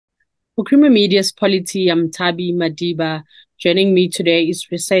For Creamer Media's Polity, I'm Tabi Madiba. Joining me today is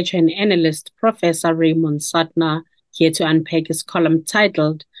researcher and analyst Professor Raymond Suttner, here to unpack his column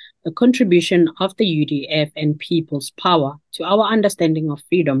titled The Contribution of the UDF and People's Power to Our Understanding of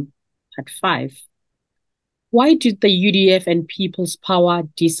Freedom, Part 5. Why did the UDF and People's Power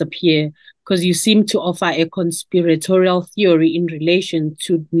disappear? Because you seem to offer a conspiratorial theory in relation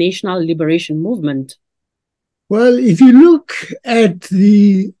to National Liberation Movement. Well, if you look at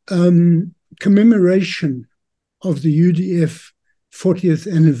the commemoration of the UDF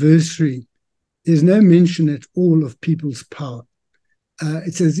 40th anniversary, there's no mention at all of people's power.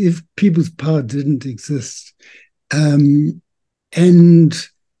 It's as if people's power didn't exist. And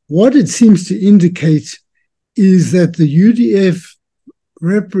what it seems to indicate is that the UDF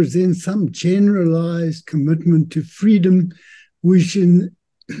represents some generalized commitment to freedom, which in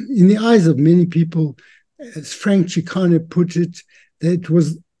the eyes of many people, as Frank Chikane put it, that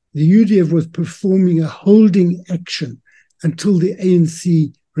was the UDF was performing a holding action until the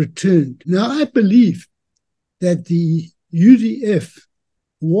ANC returned. Now, I believe that the UDF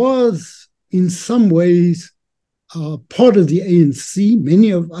was in some ways part of the ANC.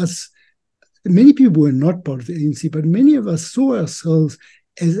 Many people were not part of the ANC, but many of us saw ourselves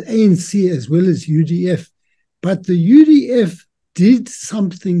as ANC as well as UDF. But the UDF did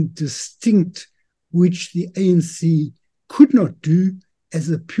something distinct which the ANC could not do as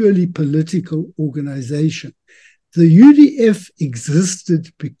a purely political organization. The UDF existed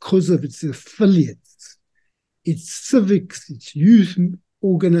because of its affiliates, its civics, its youth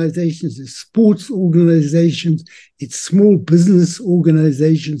organizations, its sports organizations, its small business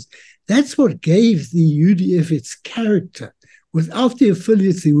organizations. That's what gave the UDF its character. Without the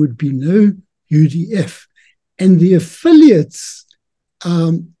affiliates, there would be no UDF. And the affiliates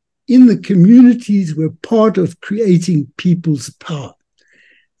in the communities were part of creating people's power.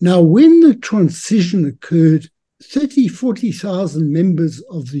 Now, when the transition occurred, 30,000, 40,000 members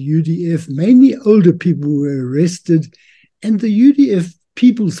of the UDF, mainly older people, were arrested, and the UDF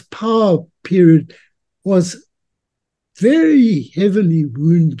People's Power period was very heavily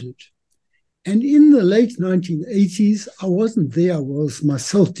wounded. And in the late 1980s, I wasn't there, I was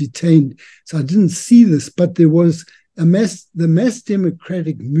myself detained, so I didn't see this, but there was the mass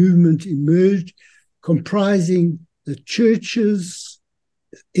democratic movement emerged, comprising the churches,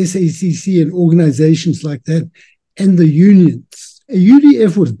 SACC and organizations like that, and the unions. A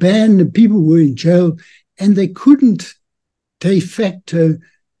UDF was banned and people were in jail, and they couldn't de facto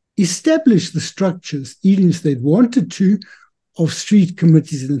establish the structures, even if they'd wanted to, of street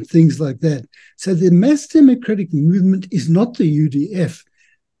committees and things like that. So the mass democratic movement is not the UDF,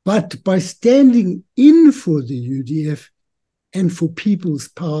 but by standing in for the UDF and for people's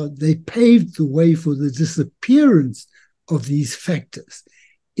power, they paved the way for the disappearance of these factors.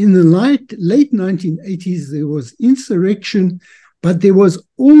 In the late 1980s, there was insurrection, but there was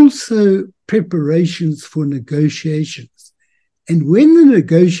also preparations for negotiations. And when the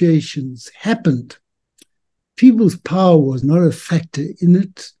negotiations happened, people's power was not a factor in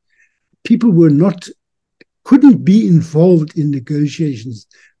it. People couldn't be involved in negotiations.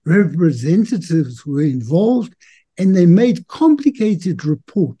 Representatives were involved, and they made complicated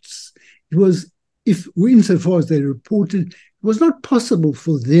reports. It was, insofar as they reported, it was not possible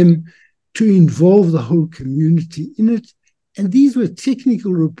for them to involve the whole community in it. And these were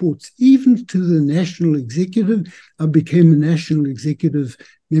technical reports, even to the national executive. I became a national executive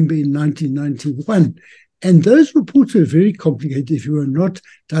member in 1991. And those reports were very complicated if you were not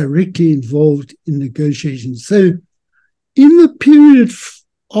directly involved in negotiations. So in the period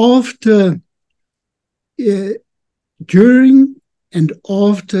after, during and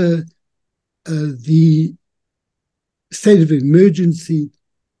after the state of emergency,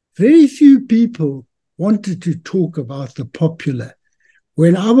 very few people wanted to talk about the popular.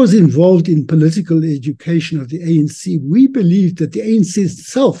 When I was involved in political education of the ANC, we believed that the ANC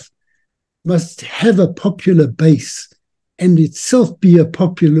itself must have a popular base and itself be a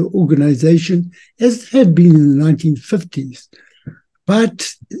popular organization, as it had been in the 1950s. But,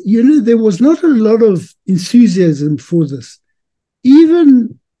 there was not a lot of enthusiasm for this.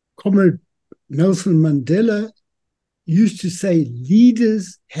 Even Comrade Nelson Mandela used to say,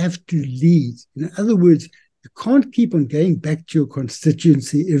 leaders have to lead. In other words, you can't keep on going back to your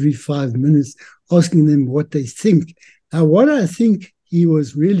constituency every 5 minutes, asking them what they think. Now, what I think he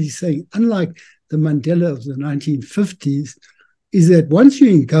was really saying, unlike the Mandela of the 1950s, is that once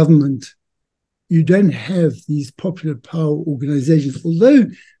you're in government, you don't have these popular power organizations. Although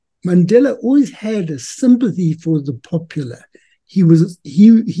Mandela always had a sympathy for the popular.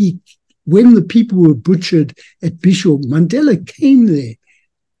 When the people were butchered at Bishop, Mandela came there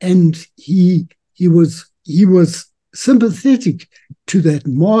and he was sympathetic to that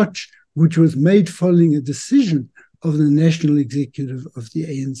march, which was made following a decision of the national executive of the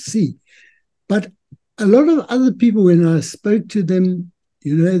ANC. But a lot of other people, when I spoke to them,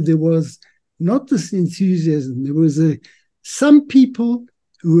 there was not this enthusiasm. There was some people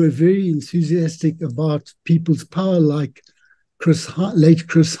who were very enthusiastic about people's power, like late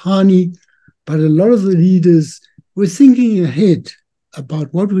Chris Hani, but a lot of the leaders were thinking ahead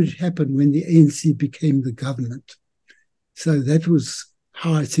about what would happen when the ANC became the government. So that was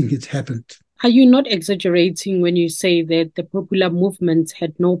how I think it happened. Are you not exaggerating when you say that the popular movement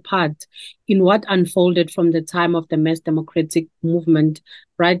had no part in what unfolded from the time of the mass democratic movement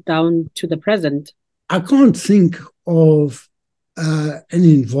right down to the present? I can't think of an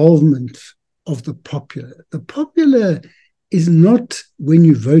involvement of the popular. The popular is not when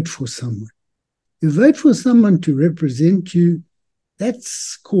you vote for someone. You vote for someone to represent you.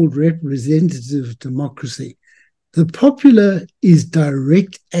 That's called representative democracy. The popular is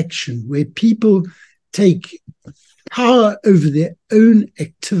direct action, where people take power over their own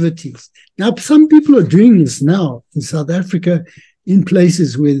activities. Now, some people are doing this now in South Africa, in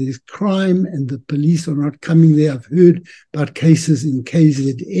places where there's crime and the police are not coming there. I've heard about cases in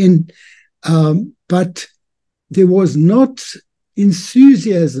KZN, but there was not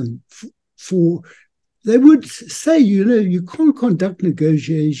enthusiasm for. They would say, you can't conduct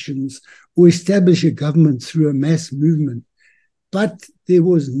negotiations or establish a government through a mass movement. But there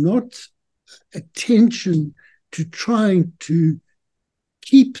was not attention to trying to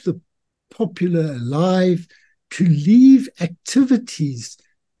keep the popular alive, to leave activities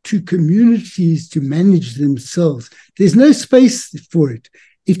to communities to manage themselves. There's no space for it.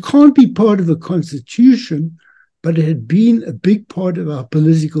 It can't be part of a constitution, but it had been a big part of our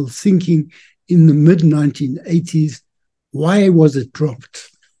political thinking in the mid-1980s. Why was it dropped?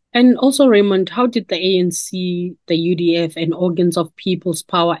 And also, Raymond, how did the ANC, the UDF, and organs of people's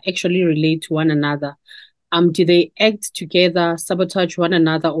power actually relate to one another? Do they act together, sabotage one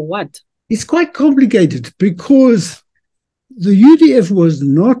another, or what? It's quite complicated because the UDF was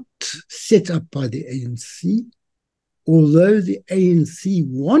not set up by the ANC, although the ANC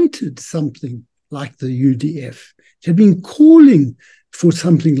wanted something like the UDF. It had been calling for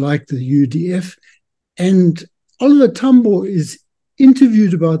something like the UDF, and Oliver Tambo is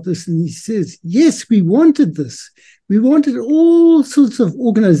interviewed about this, and he says, yes, we wanted this. We wanted all sorts of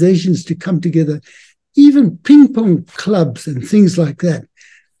organizations to come together, even ping pong clubs and things like that.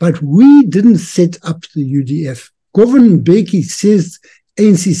 But we didn't set up the UDF. Govan Mbeki says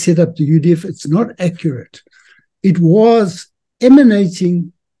ANC set up the UDF. It's not accurate. It was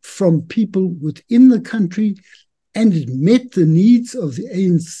emanating from people within the country, and it met the needs of the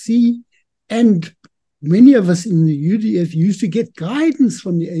ANC. And many of us in the UDF used to get guidance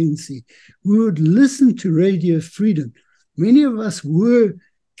from the ANC. We would listen to Radio Freedom. Many of us were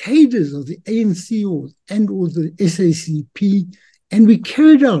cadres of the ANC or the SACP, and we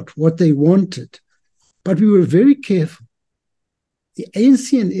carried out what they wanted. But we were very careful. The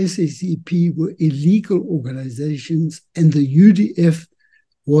ANC and SACP were illegal organizations, and the UDF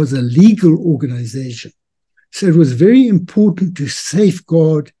was a legal organization. So it was very important to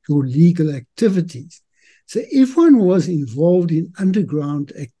safeguard your legal activities. So if one was involved in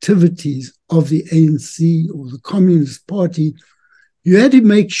underground activities of the ANC or the Communist Party, you had to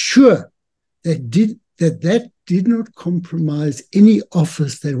make sure that did not compromise any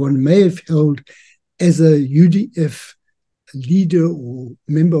office that one may have held as a UDF leader or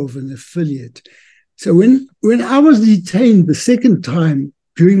member of an affiliate. So when I was detained the second time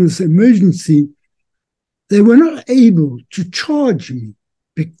during this emergency, they were not able to charge me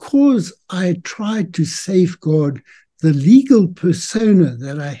because I tried to safeguard the legal persona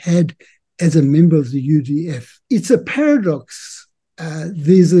that I had as a member of the UDF. It's a paradox.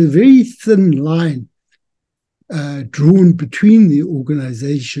 There's a very thin line drawn between the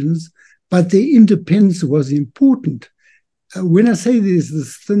organizations, but their independence was important. When I say there's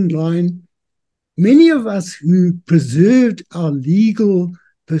this thin line, many of us who preserved our legal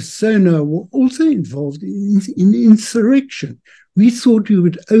persona were also involved in insurrection. We thought we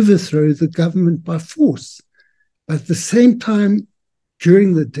would overthrow the government by force. But at the same time,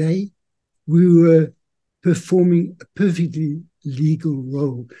 during the day, we were performing a perfectly legal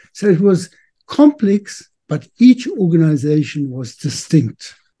role. So it was complex, but each organization was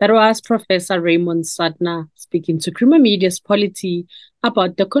distinct. That was Professor Raymond Suttner speaking to Creamer Media's Polity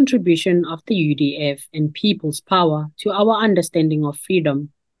about the contribution of the UDF and people's power to our understanding of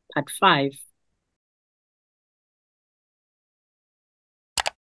freedom, Part 5.